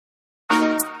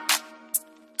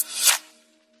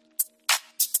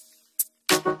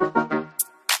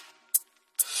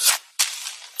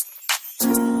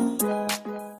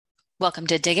Welcome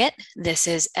to Dig It. This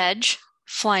is Edge,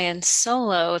 flying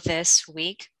solo this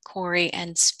week. Corey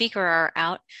and Speaker are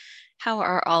out. How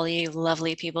are all you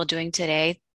lovely people doing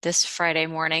today, this Friday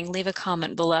morning? Leave a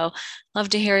comment below. Love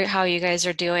to hear how you guys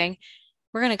are doing.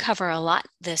 We're going to cover a lot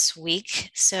this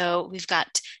week. So we've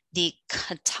got the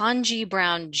Ketanji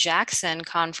Brown Jackson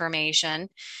confirmation,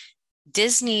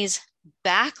 Disney's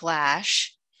backlash,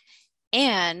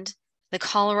 and the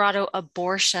Colorado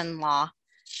abortion law,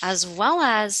 as well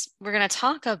as we're going to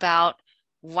talk about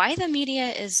why the media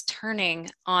is turning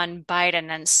on Biden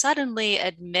and suddenly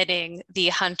admitting the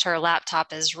Hunter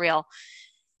laptop is real.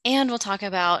 And we'll talk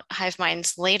about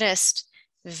HiveMind's latest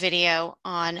video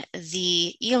on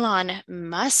the Elon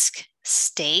Musk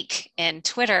stake in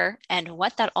Twitter and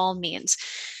what that all means.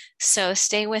 So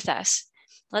stay with us.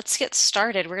 Let's get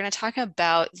started. We're going to talk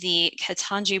about the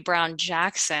Ketanji Brown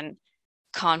Jackson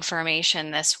confirmation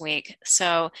this week.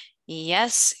 So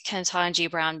yes,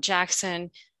 Ketanji Brown Jackson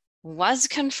was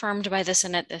confirmed by the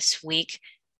Senate this week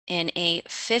in a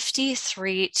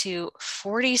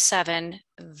 53-47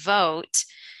 vote.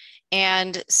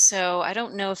 And so I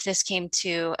don't know if this came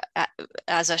to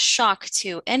as a shock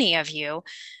to any of you.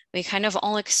 We kind of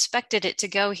all expected it to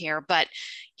go here, but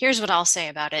here's what I'll say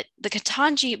about it. The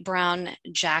Ketanji Brown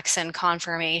Jackson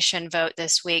confirmation vote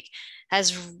this week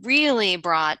has really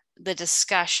brought the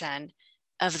discussion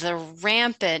of the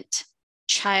rampant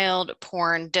child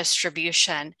porn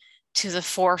distribution to the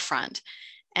forefront,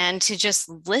 and to just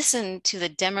listen to the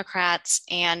Democrats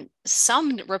and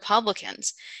some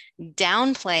Republicans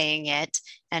downplaying it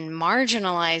and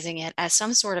marginalizing it as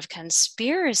some sort of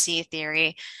conspiracy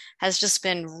theory has just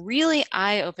been really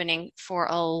eye-opening for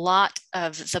a lot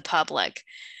of the public.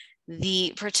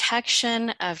 The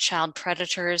protection of child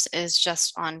predators is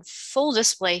just on full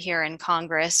display here in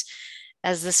Congress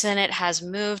as the Senate has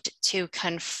moved to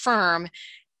confirm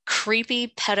Creepy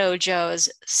Pedo Joe's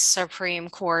Supreme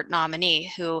Court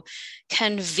nominee, who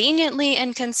conveniently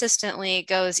and consistently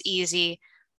goes easy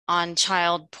on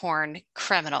child porn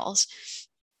criminals.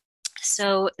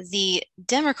 So the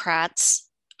Democrats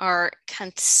are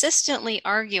consistently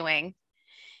arguing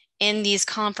in these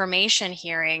confirmation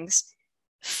hearings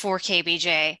for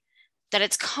KBJ that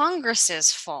it's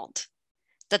Congress's fault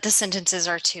that the sentences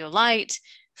are too light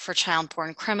for child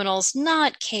porn criminals,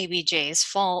 not KBJ's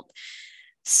fault.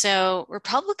 So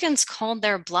Republicans called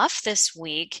their bluff this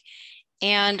week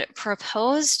and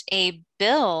proposed a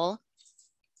bill.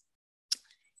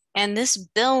 And this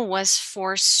bill was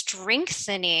for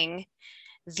strengthening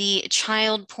the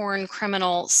child porn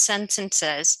criminal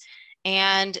sentences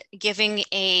and giving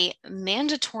a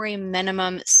mandatory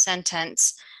minimum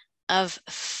sentence of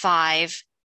 5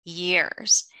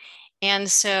 years.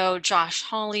 And so Josh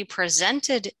Hawley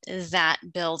presented that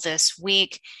bill this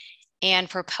week and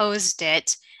proposed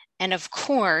it. And of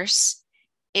course,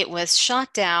 it was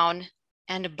shot down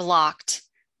and blocked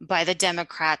by the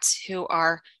Democrats, who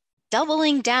are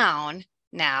doubling down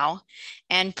now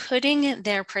and putting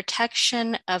their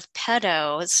protection of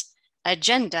pedos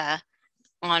agenda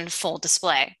on full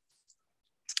display,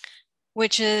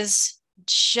 which is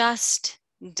just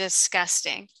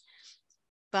disgusting.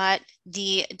 But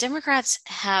the Democrats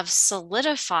have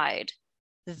solidified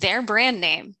their brand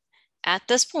name at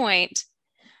this point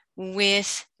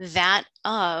with that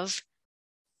of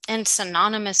and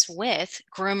synonymous with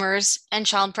groomers and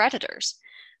child predators.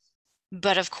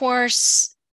 But of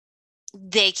course,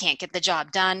 they can't get the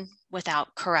job done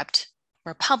without corrupt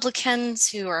Republicans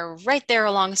who are right there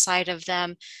alongside of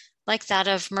them, like that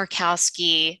of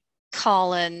Murkowski,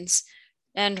 Collins,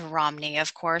 and Romney,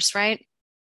 of course, right?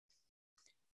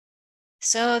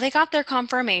 So they got their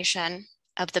confirmation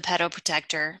of the pedo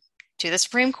protector to the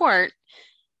Supreme Court,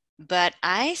 but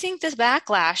I think the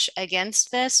backlash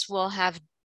against this will have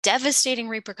devastating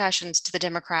repercussions to the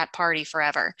Democrat Party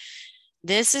forever.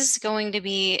 This is going to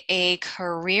be a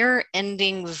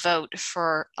career-ending vote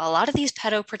for a lot of these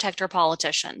pedo protector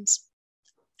politicians.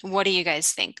 What do you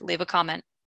guys think? Leave a comment.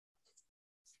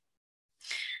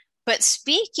 But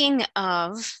speaking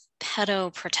of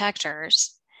pedo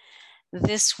protectors,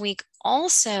 this week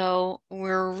also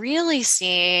we're really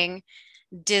seeing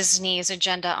Disney's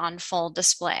agenda on full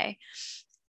display.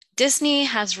 Disney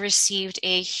has received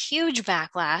a huge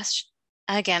backlash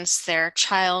against their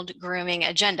child grooming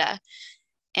agenda,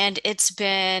 and it's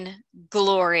been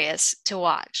glorious to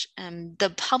watch.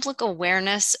 The public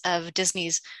awareness of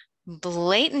Disney's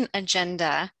blatant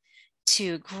agenda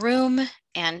to groom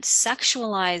and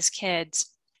sexualize kids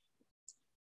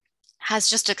has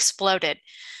just exploded.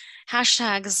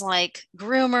 Hashtags like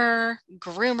groomer,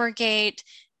 groomergate,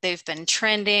 They've been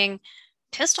trending.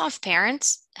 Pissed off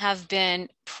parents have been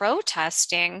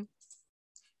protesting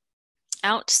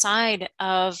outside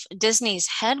of Disney's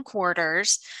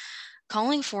headquarters,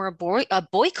 calling for a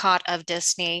boycott of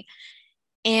Disney.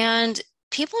 And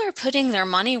people are putting their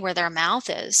money where their mouth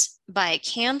is by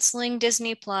canceling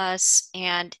Disney Plus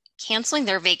and canceling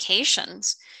their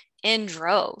vacations in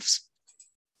droves.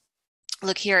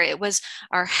 Look here, it was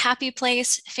our happy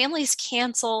place. Families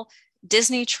cancel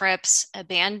Disney trips,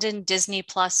 abandon Disney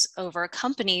Plus over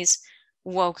companies'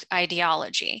 woke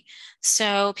ideology.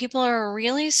 So people are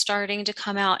really starting to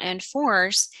come out in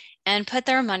force and put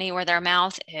their money where their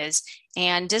mouth is.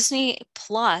 And Disney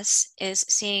Plus is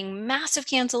seeing massive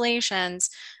cancellations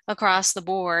across the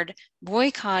board,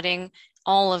 boycotting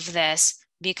all of this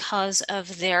because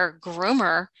of their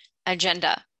groomer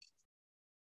agenda.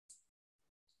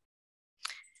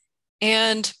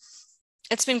 And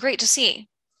it's been great to see.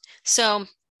 So,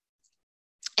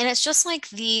 and it's just like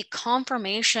the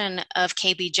confirmation of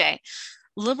KBJ.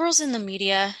 Liberals in the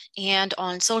media and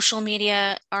on social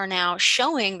media are now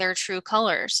showing their true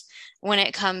colors when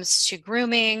it comes to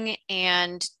grooming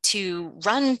and to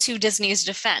run to Disney's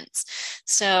defense.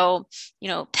 So,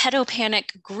 pedo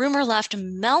panic groomer left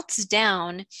melts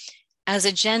down as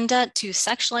agenda to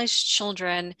sexualize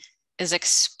children is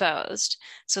exposed.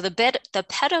 So the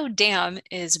pedo dam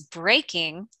is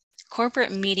breaking.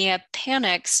 Corporate media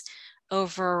panics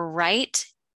over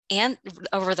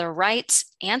the right's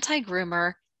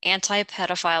anti-groomer,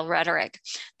 anti-pedophile rhetoric.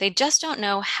 They just don't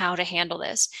know how to handle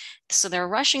this. So they're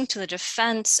rushing to the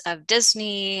defense of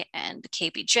Disney and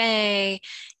KBJ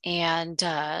and,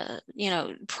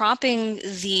 propping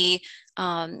the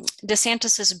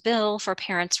DeSantis's bill for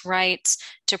parents' rights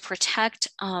to protect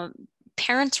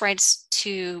parents' rights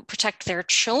to protect their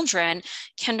children,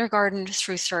 kindergarten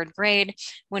through third grade,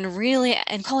 when really,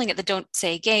 and calling it the Don't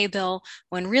Say Gay bill,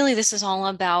 when really this is all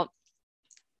about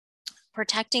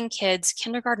protecting kids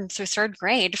kindergarten through third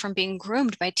grade from being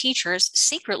groomed by teachers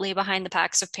secretly behind the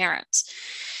backs of parents.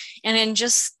 And in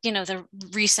just, the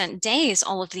recent days,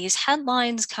 all of these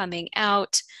headlines coming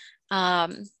out,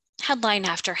 headline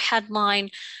after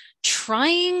headline,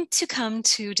 trying to come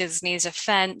to Disney's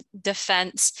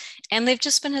defense, and they've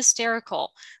just been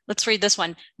hysterical. Let's read this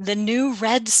one. The new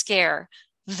Red Scare.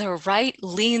 The right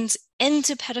leans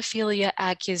into pedophilia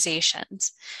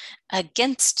accusations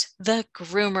against the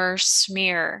groomer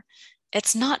smear.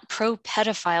 It's not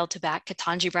pro-pedophile to back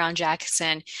Ketanji Brown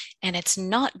Jackson, and it's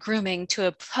not grooming to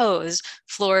oppose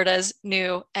Florida's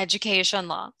new education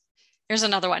law. Here's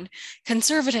another one.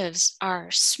 Conservatives are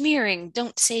smearing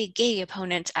Don't Say Gay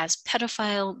opponents as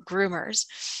pedophile groomers.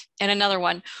 And another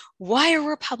one. Why are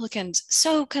Republicans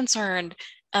so concerned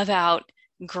about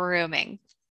grooming?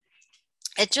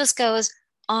 It just goes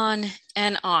on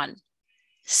and on.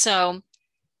 So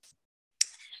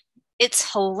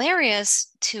it's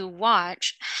hilarious to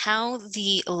watch how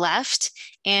the left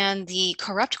and the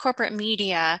corrupt corporate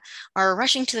media are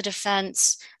rushing to the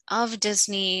defense of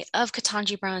Disney, of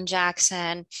Ketanji Brown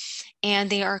Jackson, and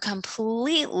they are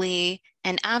completely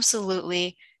and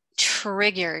absolutely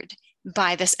triggered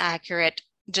by this accurate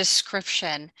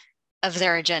description of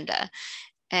their agenda.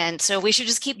 And so we should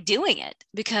just keep doing it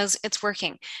because it's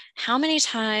working. How many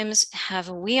times have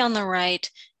we on the right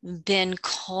been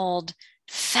called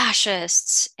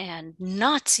fascists and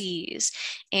Nazis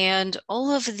and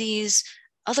all of these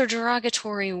other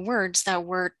derogatory words that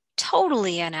were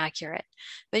totally inaccurate?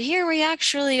 But here we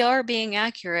actually are being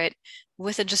accurate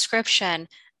with a description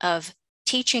of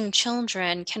teaching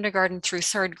children kindergarten through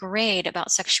third grade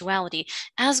about sexuality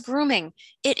as grooming.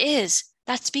 It is.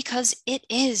 That's because it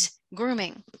is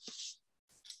grooming.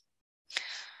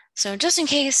 So just in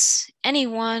case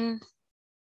anyone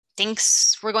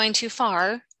thinks we're going too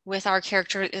far with our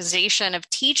characterization of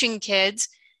teaching kids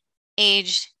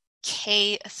aged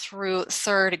K through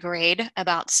third grade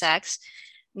about sex,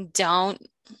 don't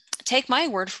take my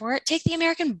word for it. Take the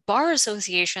American Bar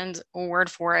Association's word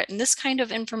for it. And this kind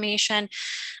of information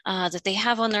that they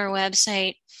have on their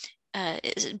website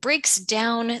breaks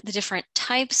down the different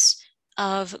types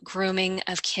of grooming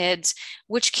of kids,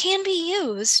 which can be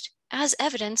used as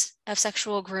evidence of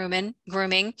sexual grooming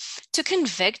to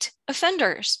convict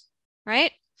offenders,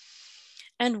 right?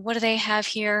 And what do they have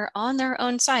here on their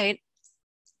own site?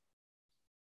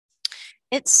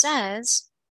 It says,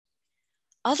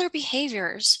 other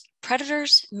behaviors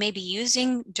predators may be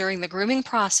using during the grooming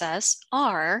process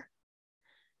are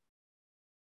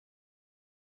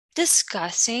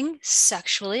discussing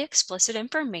sexually explicit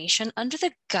information under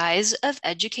the guise of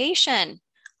education.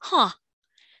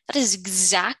 That is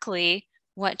exactly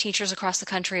what teachers across the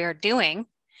country are doing.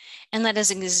 And that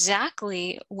is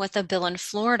exactly what the bill in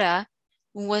Florida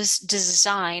was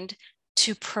designed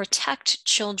to protect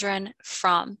children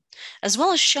from, as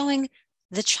well as showing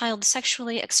the child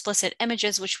sexually explicit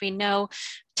images, which we know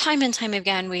time and time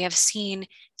again we have seen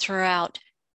throughout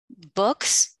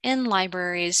books in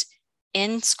libraries,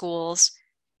 in schools,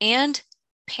 and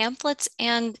pamphlets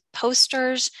and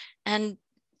posters and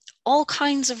all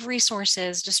kinds of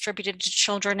resources distributed to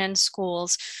children in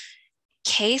schools,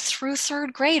 K through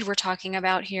third grade, we're talking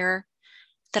about here,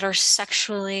 that are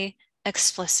sexually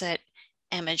explicit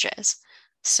images.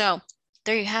 So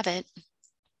there you have it.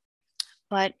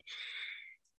 But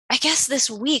I guess this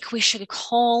week we should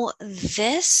call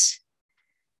this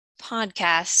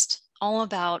podcast all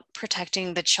about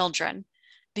protecting the children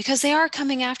because they are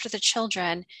coming after the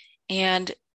children.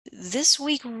 And this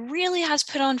week really has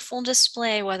put on full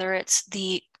display whether it's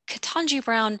the Ketanji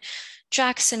Brown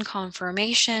Jackson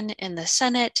confirmation in the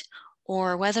Senate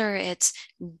or whether it's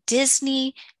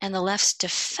Disney and the left's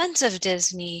defense of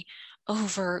Disney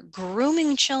over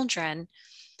grooming children.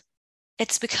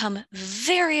 It's become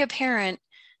very apparent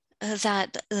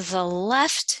that the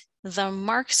left, the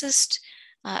Marxist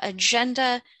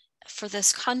agenda for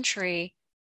this country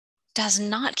does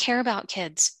not care about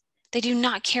kids. They do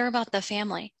not care about the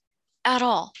family at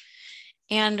all.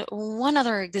 And one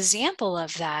other example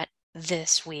of that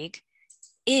this week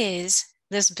is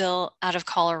this bill out of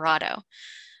Colorado.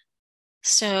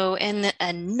 So in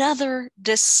another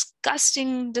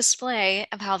disgusting display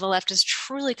of how the left is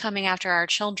truly coming after our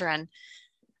children,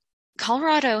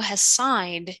 Colorado has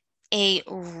signed a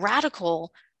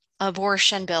radical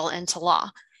abortion bill into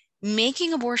law,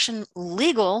 making abortion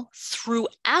legal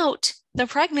throughout the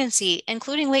pregnancy,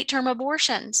 including late-term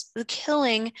abortions, the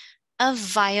killing of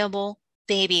viable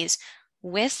babies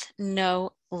with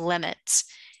no limits.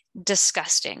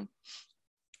 Disgusting.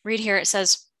 Read here, it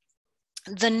says,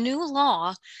 the new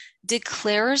law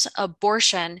declares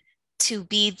abortion to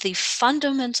be the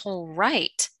fundamental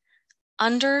right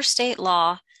under state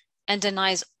law and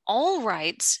denies all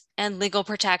rights and legal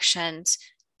protections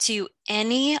to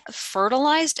any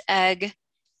fertilized egg,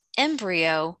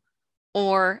 embryo,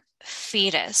 or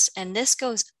fetus. And this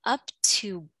goes up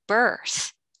to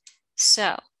birth.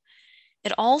 So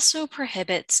it also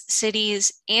prohibits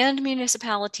cities and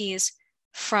municipalities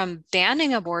from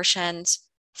banning abortions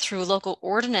through local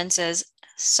ordinances,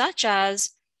 such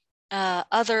as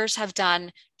others have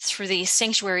done through the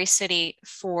Sanctuary City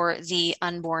for the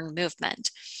Unborn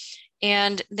movement.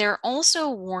 And they're also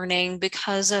warning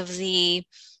because of the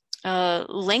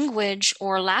language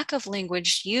or lack of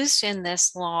language used in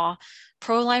this law,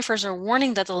 pro-lifers are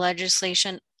warning that the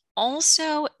legislation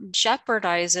also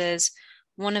jeopardizes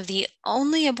one of the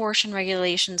only abortion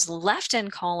regulations left in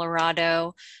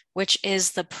Colorado, which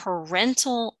is the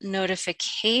parental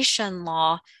notification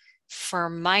law for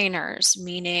minors,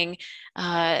 meaning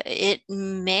it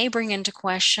may bring into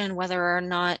question whether or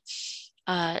not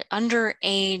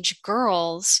underage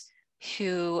girls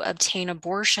who obtain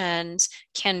abortions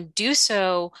can do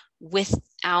so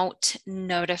without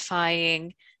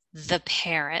notifying the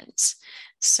parents.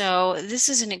 So this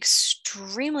is an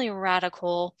extremely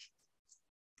radical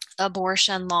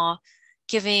abortion law,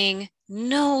 giving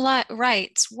no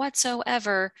rights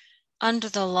whatsoever under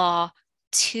the law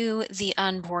to the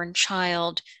unborn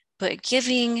child, but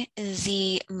giving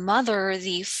the mother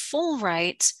the full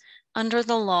rights under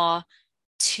the law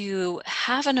to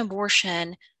have an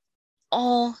abortion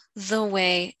all the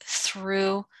way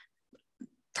through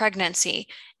pregnancy,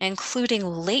 including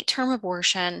late-term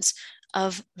abortions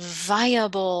of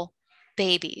viable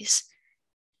babies.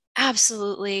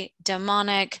 Absolutely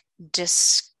demonic,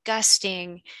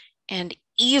 disgusting, and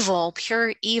evil,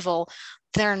 pure evil.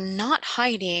 They're not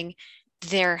hiding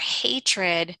their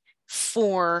hatred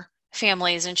for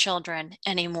families and children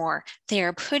anymore. They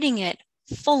are putting it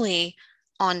fully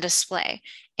on display.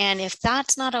 And if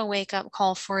that's not a wake-up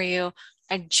call for you,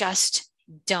 I just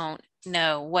don't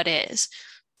know what is.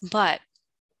 But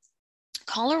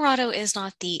Colorado is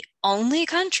not the only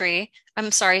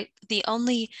the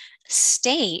only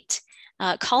state.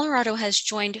 Colorado has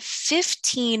joined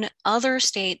 15 other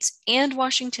states and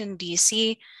Washington,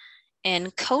 D.C. in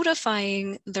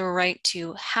codifying the right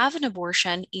to have an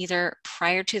abortion either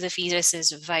prior to the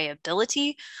fetus's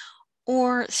viability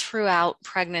or throughout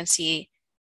pregnancy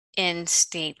in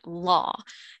state law.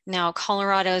 Now,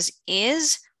 Colorado's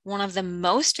is one of the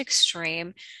most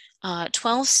extreme,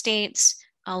 12 states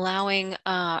allowing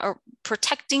or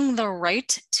protecting the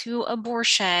right to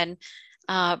abortion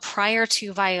prior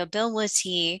to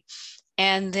viability,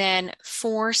 and then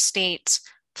 4 states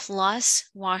plus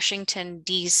Washington,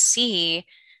 D.C.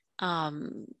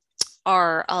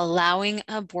 are allowing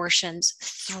abortions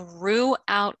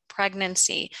throughout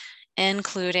pregnancy,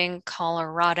 including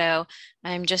Colorado.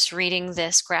 I'm just reading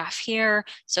this graph here.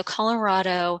 So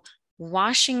Colorado,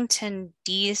 Washington,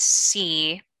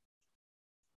 D.C.,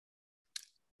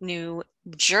 New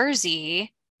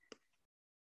Jersey,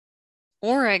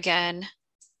 Oregon,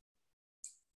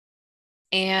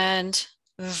 and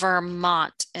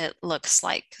Vermont, it looks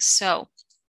like. So,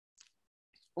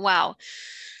 wow.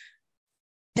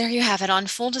 There you have it on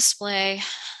full display.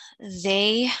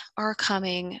 They are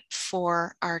coming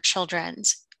for our children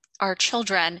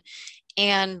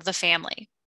and the family.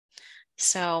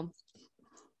 So,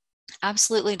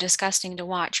 absolutely disgusting to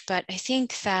watch. But I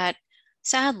think that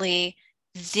sadly,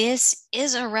 this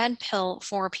is a red pill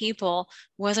for people,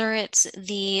 whether it's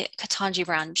the Ketanji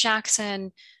Brown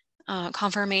Jackson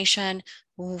confirmation,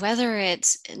 whether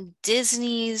it's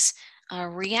Disney's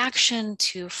reaction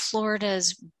to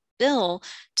Florida's bill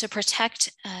to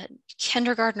protect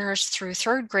kindergartners through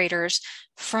third graders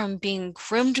from being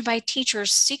groomed by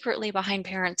teachers secretly behind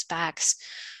parents' backs,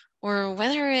 or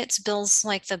whether it's bills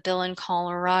like the bill in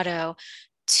Colorado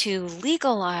to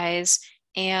legalize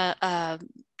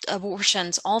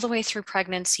abortions all the way through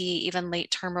pregnancy, even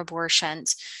late-term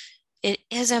abortions. It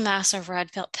is a massive red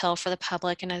pill for the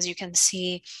public, and as you can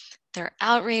see, they're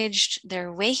outraged,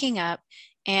 they're waking up,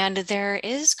 and there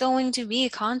is going to be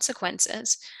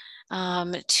consequences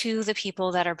to the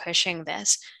people that are pushing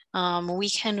this. We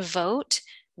can vote.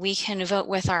 We can vote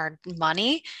with our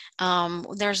money.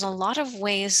 There's a lot of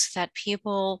ways that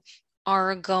people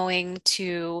are going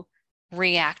to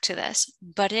react to this,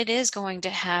 but it is going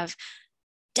to have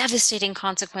devastating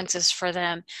consequences for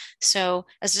them. So,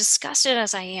 as disgusted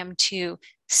as I am to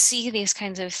see these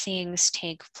kinds of things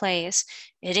take place,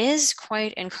 it is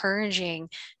quite encouraging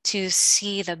to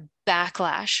see the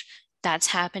backlash that's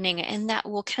happening and that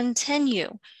will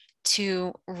continue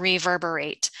to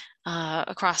reverberate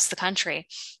across the country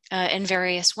in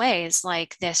various ways,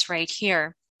 like this right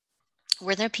here,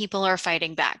 where the people are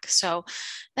fighting back. So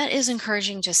that is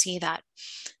encouraging to see that.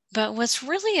 But what's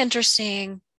really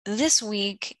interesting this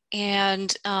week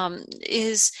and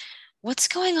is what's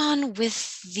going on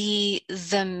with the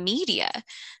media.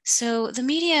 So the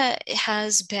media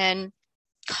has been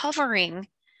covering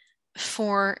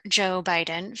for Joe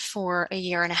Biden for a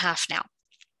year and a half now.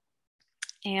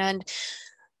 And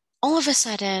all of a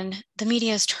sudden, the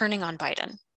media is turning on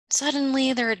Biden.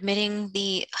 Suddenly, they're admitting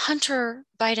the Hunter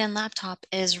Biden laptop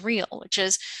is real, which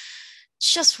is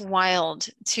just wild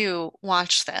to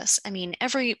watch this. I mean,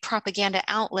 every propaganda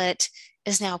outlet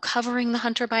is now covering the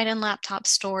Hunter Biden laptop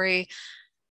story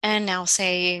and now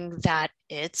saying that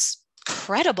it's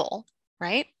credible,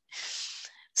 right?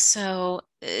 So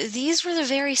these were the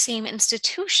very same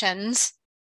institutions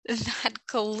that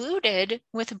colluded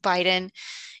with Biden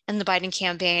and the Biden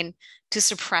campaign to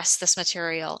suppress this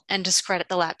material and discredit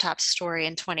the laptop story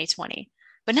in 2020.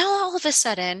 But now all of a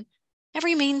sudden,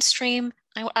 every mainstream,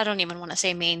 I don't even want to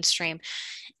say mainstream,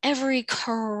 every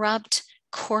corrupt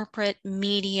corporate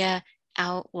media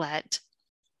outlet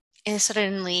is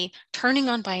suddenly turning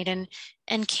on Biden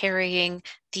and carrying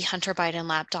the Hunter Biden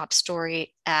laptop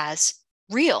story as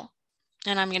real.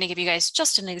 And I'm going to give you guys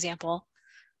just an example.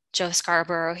 Joe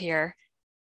Scarborough here.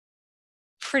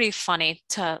 Pretty funny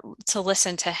to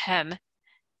listen to him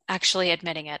actually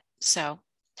admitting it. So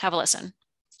have a listen.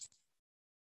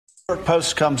 New York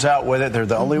Post comes out with it. They're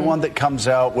the only one that comes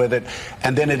out with it,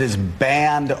 and then it is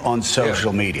banned on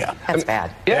social media. That's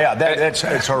bad.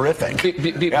 It's horrific.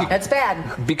 That's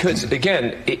bad. Because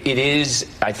again, it is.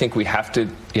 I think we have to.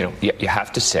 You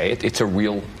have to say it. It's a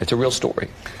real story.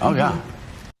 Oh yeah.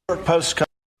 New York Post.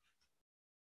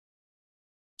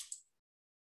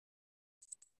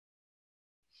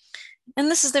 And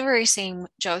this is the very same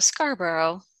Joe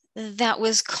Scarborough that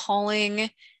was calling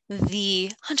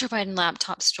the Hunter Biden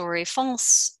laptop story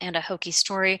false and a hokey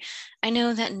story. I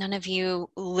know that none of you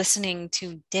listening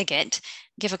to Dig It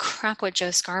give a crap what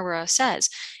Joe Scarborough says.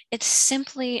 It's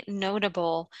simply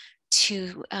notable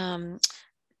to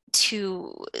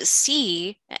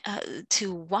see,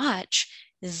 to watch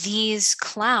these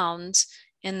clowns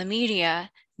in the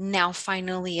media now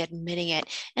finally admitting it.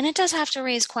 And it does have to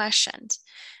raise questions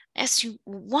as to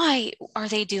why are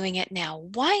they doing it now?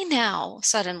 Why now,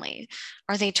 suddenly,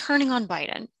 are they turning on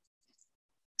Biden?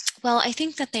 Well, I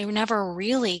think that they never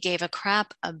really gave a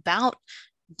crap about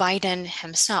Biden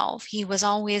himself. He was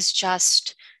always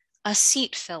just a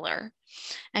seat filler.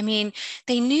 I mean,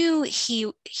 they knew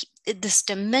this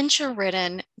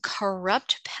dementia-ridden,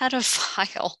 corrupt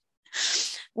pedophile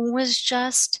was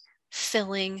just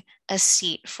filling a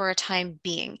seat for a time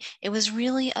being. It was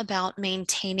really about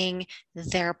maintaining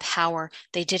their power.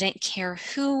 They didn't care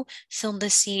who filled the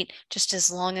seat, just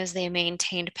as long as they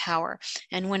maintained power.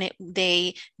 And when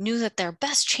they knew that their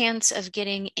best chance of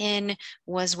getting in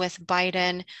was with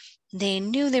Biden, they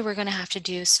knew they were going to have to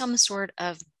do some sort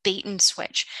of bait and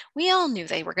switch. We all knew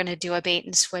they were going to do a bait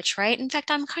and switch, right? In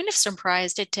fact, I'm kind of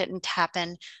surprised it didn't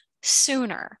happen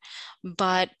sooner.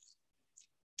 But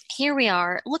here we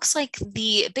are. It looks like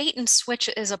the bait and switch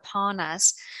is upon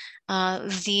us.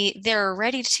 They're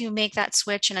ready to make that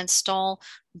switch and install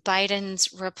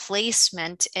Biden's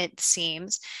replacement, it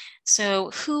seems.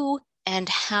 So who and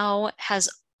how has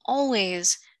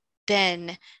always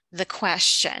been the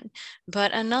question.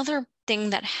 But another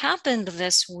thing that happened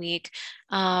this week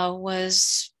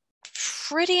was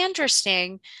pretty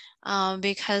interesting.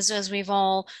 Because as we've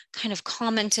all kind of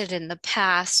commented in the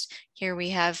past, here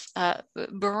we have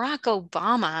Barack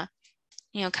Obama,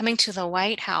 coming to the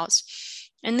White House.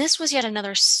 And this was yet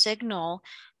another signal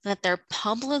that they're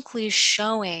publicly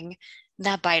showing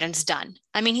that Biden's done.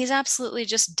 I mean, he's absolutely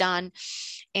just done.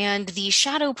 And the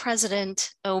shadow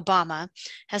president, Obama,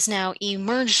 has now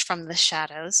emerged from the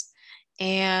shadows.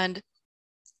 And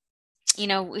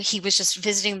he was just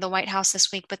visiting the White House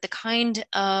this week, but the kind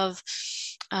of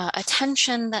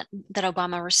attention that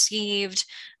Obama received,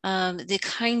 the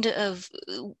kind of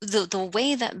the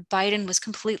way that Biden was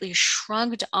completely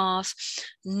shrugged off,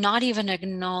 not even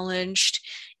acknowledged,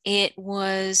 it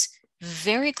was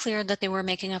very clear that they were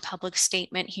making a public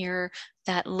statement here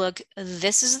that, look,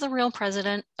 this is the real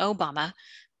President Obama.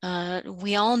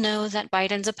 We all know that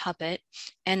Biden's a puppet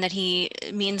and that he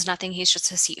means nothing. He's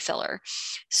just a seat filler.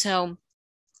 So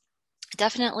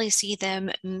definitely see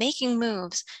them making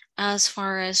moves as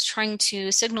far as trying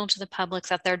to signal to the public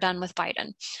that they're done with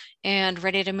Biden and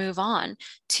ready to move on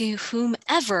to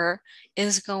whomever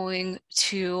is going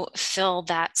to fill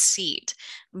that seat.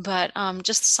 But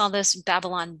just saw this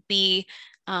Babylon Bee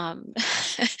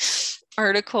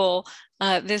article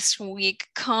this week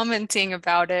commenting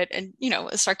about it. And,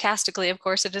 sarcastically, of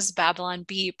course, it is Babylon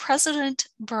Bee. President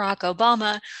Barack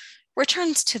Obama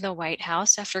returns to the White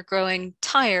House after growing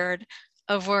tired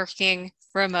of working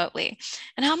remotely.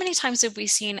 And how many times have we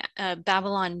seen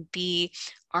Babylon Bee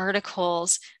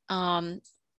articles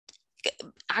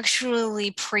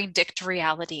actually predict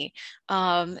reality?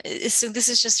 So this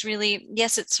is just really,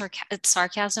 yes, it's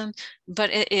sarcasm, but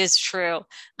it is true,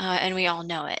 and we all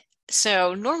know it.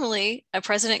 So normally, a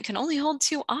president can only hold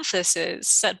 2 offices,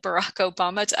 said Barack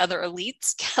Obama to other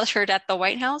elites gathered at the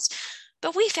White House.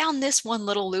 But we found this one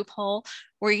little loophole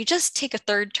where you just take a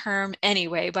 3rd term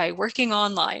anyway by working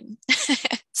online.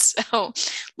 So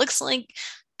looks like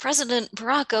President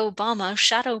Barack Obama,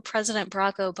 shadow President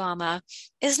Barack Obama,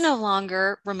 is no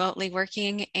longer remotely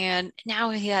working, and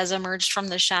now he has emerged from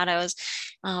the shadows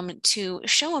to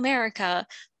show America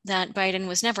that Biden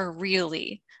was never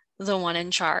really the one in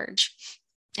charge.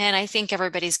 And I think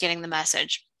everybody's getting the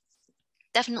message.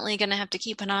 Definitely going to have to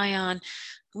keep an eye on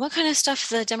what kind of stuff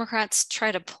the Democrats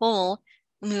try to pull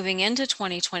moving into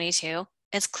 2022.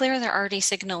 It's clear they're already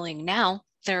signaling now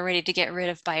they're ready to get rid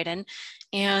of Biden.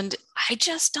 And I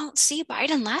just don't see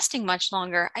Biden lasting much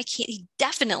longer.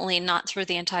 Definitely not through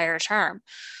the entire term.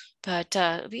 But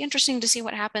it'll be interesting to see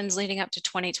what happens leading up to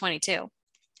 2022.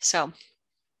 So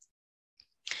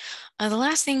the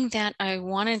last thing that I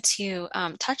wanted to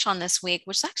touch on this week,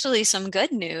 which is actually some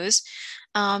good news,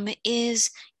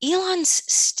 is Elon's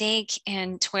stake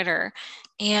in Twitter.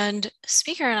 And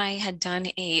Speaker and I had done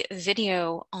a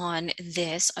video on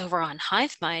this over on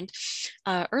HiveMind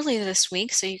earlier this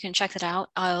week, so you can check that out.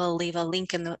 I'll leave a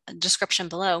link in the description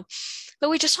below. But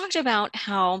we just talked about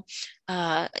how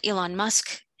Elon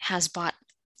Musk has bought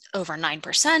over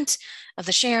 9% of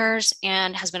the shares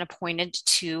and has been appointed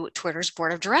to Twitter's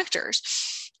board of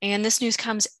directors. And this news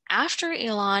comes after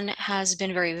Elon has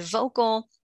been very vocal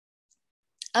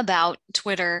about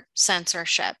Twitter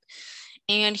censorship.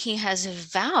 And he has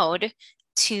vowed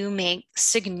to make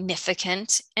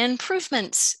significant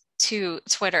improvements to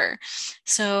Twitter.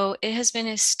 So it has been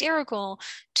hysterical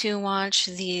to watch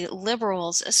the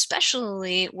liberals,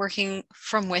 especially working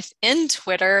from within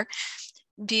Twitter,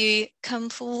 be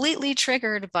completely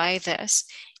triggered by this.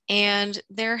 And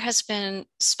there has been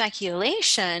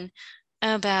speculation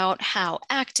about how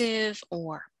active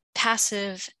or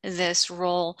passive this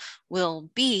role will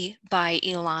be by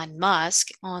Elon Musk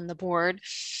on the board.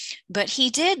 But he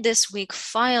did this week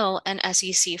file an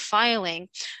SEC filing,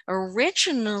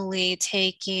 originally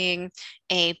taking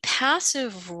a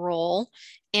passive role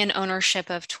in ownership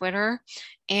of Twitter,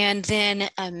 and then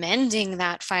amending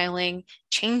that filing,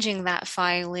 changing that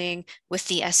filing with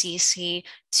the SEC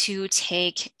to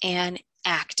take an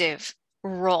active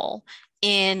role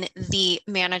in the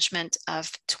management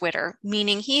of Twitter,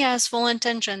 meaning he has full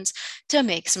intentions to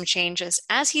make some changes,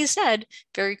 as he said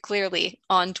very clearly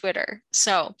on Twitter.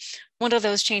 So, what are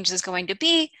those changes going to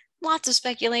be? Lots of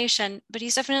speculation, but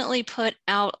he's definitely put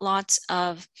out lots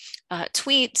of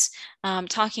tweets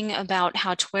talking about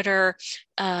how Twitter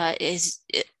is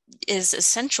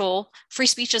essential. Free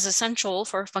speech is essential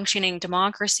for a functioning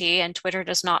democracy, and Twitter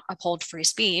does not uphold free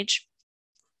speech.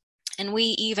 And we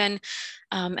even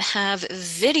have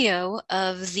video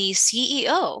of the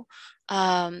CEO,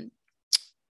 Parag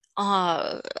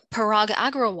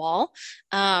Agrawal,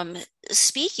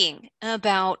 speaking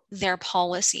about their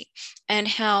policy and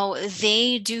how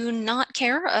they do not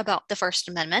care about the First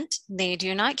Amendment. They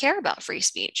do not care about free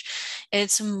speech.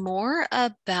 It's more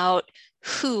about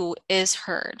who is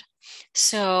heard.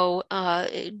 So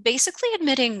basically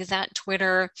admitting that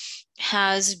Twitter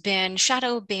has been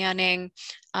shadow banning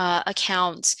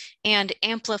accounts and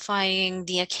amplifying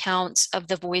the accounts of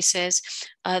the voices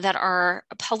that are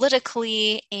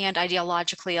politically and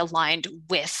ideologically aligned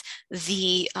with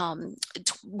the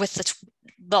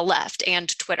left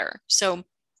and Twitter. So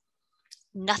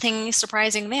nothing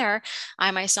surprising there.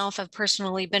 I myself have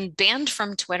personally been banned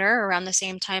from Twitter around the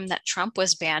same time that Trump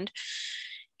was banned.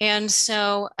 And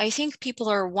so I think people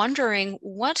are wondering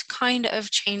what kind of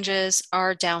changes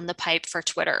are down the pipe for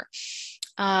Twitter.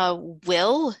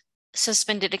 Will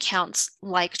suspended accounts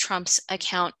like Trump's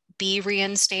account be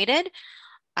reinstated?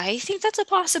 I think that's a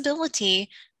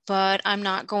possibility, but I'm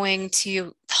not going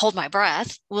to hold my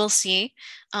breath. We'll see.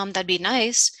 That'd be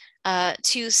nice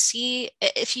to see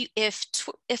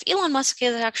if Elon Musk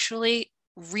is actually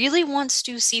really wants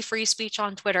to see free speech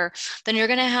on Twitter, then you're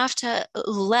going to have to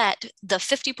let the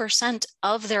 50%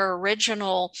 of their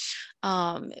original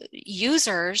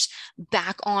users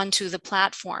back onto the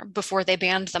platform before they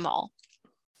banned them all,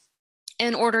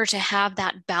 in order to have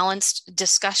that balanced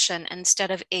discussion instead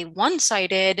of a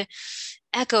one-sided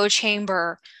echo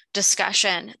chamber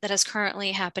discussion that is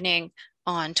currently happening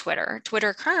on Twitter.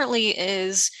 Twitter currently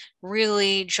is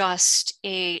really just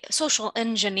a social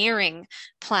engineering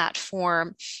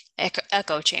platform,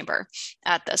 echo chamber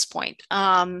at this point.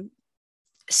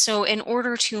 So in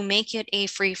order to make it a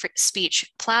free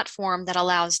speech platform that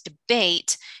allows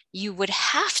debate, you would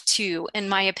have to, in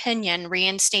my opinion,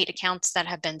 reinstate accounts that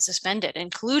have been suspended,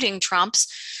 including Trump's,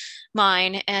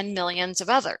 mine, and millions of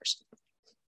others.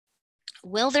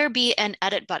 Will there be an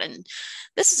edit button?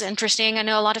 This is interesting. I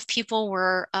know a lot of people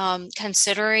were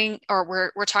considering, or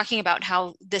were talking about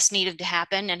how this needed to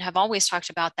happen and have always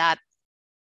talked about that.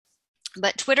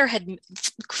 But Twitter had,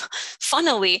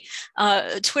 funnily,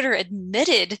 Twitter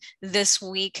admitted this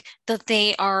week that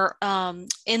they are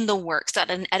in the works, that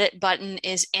an edit button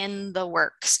is in the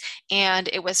works. And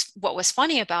what was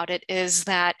funny about it is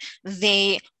that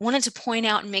they wanted to point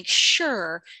out and make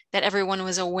sure that everyone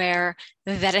was aware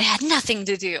that it had nothing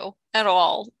to do at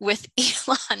all with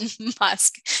Elon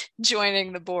Musk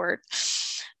joining the board.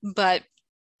 But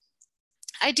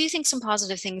I do think some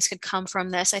positive things could come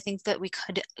from this. I think that we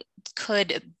could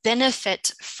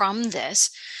benefit from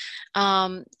this.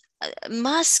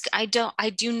 Musk, I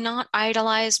do not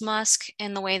idolize Musk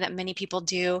in the way that many people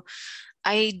do.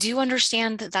 I do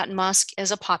understand that Musk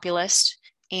is a populist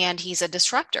and he's a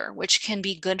disruptor, which can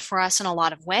be good for us in a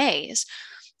lot of ways.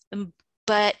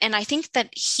 And I think that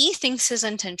he thinks his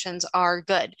intentions are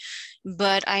good,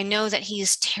 but I know that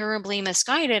he's terribly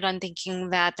misguided on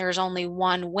thinking that there's only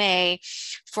one way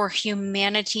for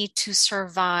humanity to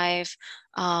survive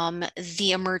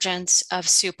the emergence of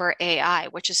super AI,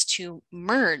 which is to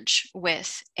merge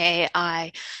with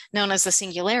AI, known as the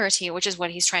singularity, which is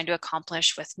what he's trying to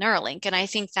accomplish with Neuralink. And I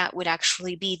think that would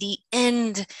actually be the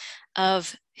end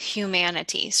of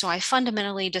humanity. So I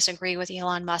fundamentally disagree with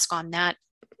Elon Musk on that.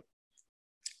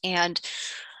 And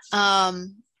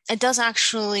it does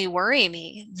actually worry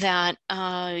me that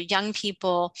young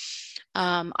people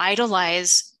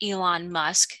idolize Elon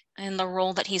Musk and the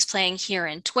role that he's playing here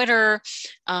in Twitter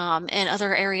and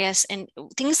other areas, and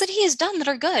things that he has done that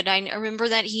are good. I remember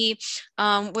that he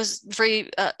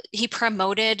he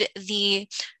promoted the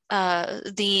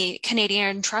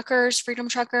Canadian truckers, Freedom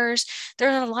Truckers. There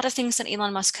are a lot of things that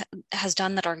Elon Musk has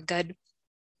done that are good.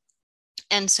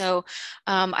 And so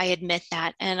I admit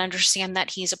that and understand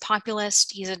that he's a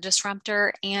populist, he's a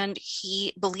disruptor, and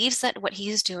he believes that what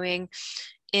he's doing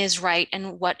is right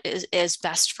and what is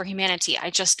best for humanity. I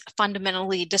just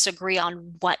fundamentally disagree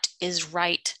on what is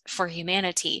right for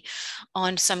humanity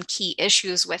on some key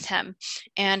issues with him.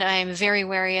 And I'm very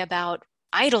wary about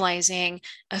idolizing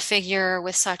a figure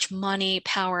with such money,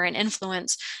 power, and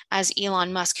influence as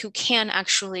Elon Musk, who can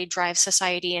actually drive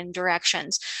society in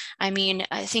directions. I mean,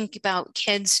 I think about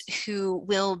kids who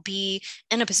will be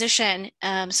in a position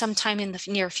sometime in the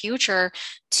near future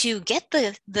to get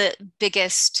the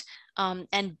biggest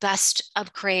and best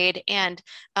upgrade, and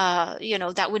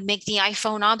that would make the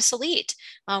iPhone obsolete,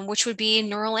 which would be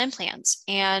neural implants.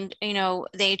 And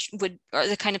they are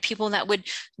the kind of people that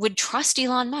would trust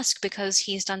Elon Musk because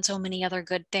he's done so many other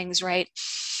good things, right?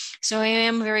 So I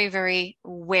am very, very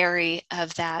wary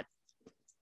of that.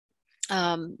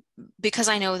 Because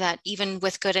I know that even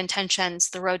with good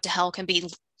intentions, the road to hell can be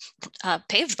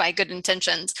paved by good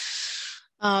intentions.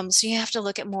 So you have to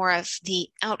look at more of the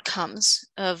outcomes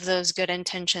of those good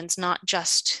intentions, not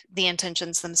just the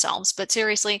intentions themselves. But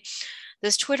seriously,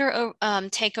 this Twitter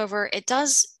takeover, it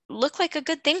does look like a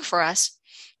good thing for us,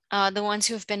 the ones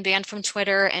who have been banned from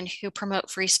Twitter and who promote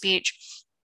free speech.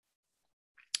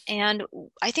 And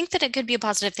I think that it could be a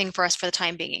positive thing for us for the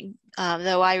time being,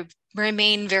 though I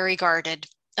remain very guarded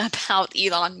about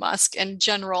Elon Musk in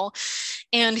general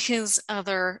and his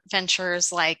other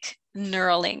ventures like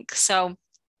Neuralink. So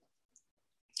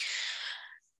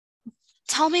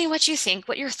tell me what you think,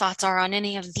 what your thoughts are on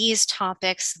any of these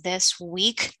topics this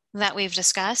week that we've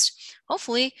discussed.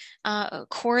 Hopefully,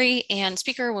 Corey and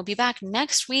Speaker will be back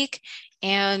next week.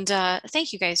 And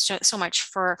thank you guys so much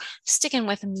for sticking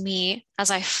with me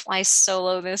as I fly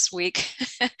solo this week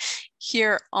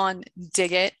here on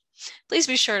Dig It. Please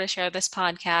be sure to share this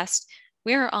podcast.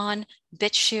 We're on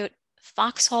BitChute,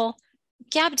 Foxhole,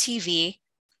 Gab TV,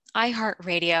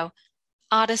 iHeartRadio,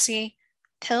 Odyssey,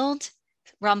 Pilled,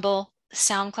 Rumble,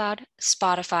 SoundCloud,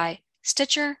 Spotify,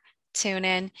 Stitcher,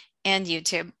 TuneIn, and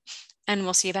YouTube. And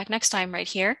we'll see you back next time right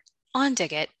here on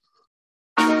Dig It.